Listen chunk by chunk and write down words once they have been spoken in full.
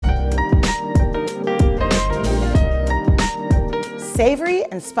Savory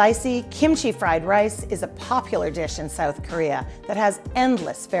and spicy kimchi fried rice is a popular dish in South Korea that has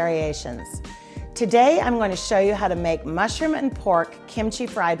endless variations. Today I'm going to show you how to make mushroom and pork kimchi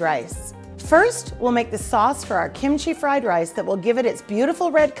fried rice. First, we'll make the sauce for our kimchi fried rice that will give it its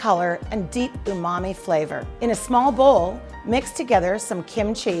beautiful red color and deep umami flavor. In a small bowl, mix together some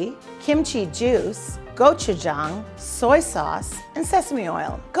kimchi, kimchi juice, gochujang, soy sauce, and sesame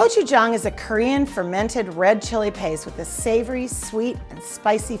oil. Gochujang is a Korean fermented red chili paste with a savory, sweet, and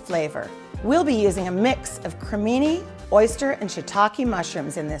spicy flavor. We'll be using a mix of cremini, oyster, and shiitake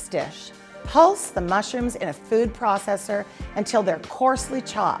mushrooms in this dish. Pulse the mushrooms in a food processor until they're coarsely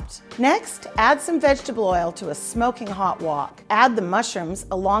chopped. Next, add some vegetable oil to a smoking hot wok. Add the mushrooms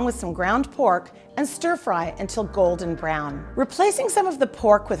along with some ground pork and stir fry until golden brown. Replacing some of the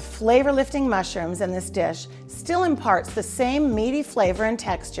pork with flavor-lifting mushrooms in this dish still imparts the same meaty flavor and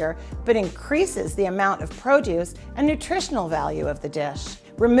texture, but increases the amount of produce and nutritional value of the dish.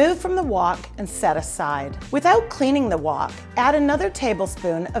 Remove from the wok and set aside. Without cleaning the wok, add another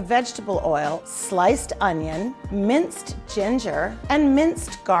tablespoon of vegetable oil, sliced onion, minced ginger, and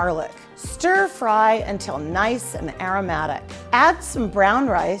minced garlic. Stir fry until nice and aromatic. Add some brown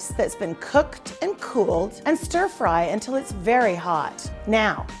rice that's been cooked and cooled and stir fry until it's very hot.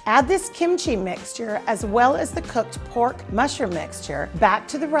 Now, add this kimchi mixture as well as the cooked pork mushroom mixture back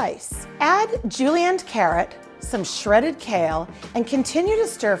to the rice. Add julienned carrot, some shredded kale, and continue to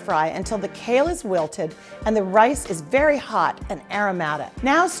stir fry until the kale is wilted and the rice is very hot and aromatic.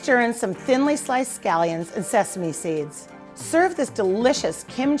 Now stir in some thinly sliced scallions and sesame seeds. Serve this delicious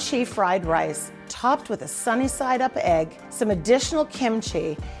kimchi fried rice topped with a sunny side up egg, some additional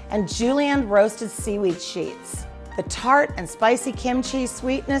kimchi, and julienne roasted seaweed sheets. The tart and spicy kimchi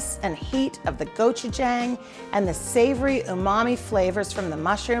sweetness and heat of the gochujang and the savory umami flavors from the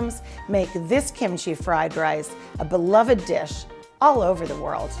mushrooms make this kimchi fried rice a beloved dish all over the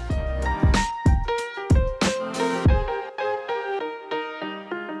world.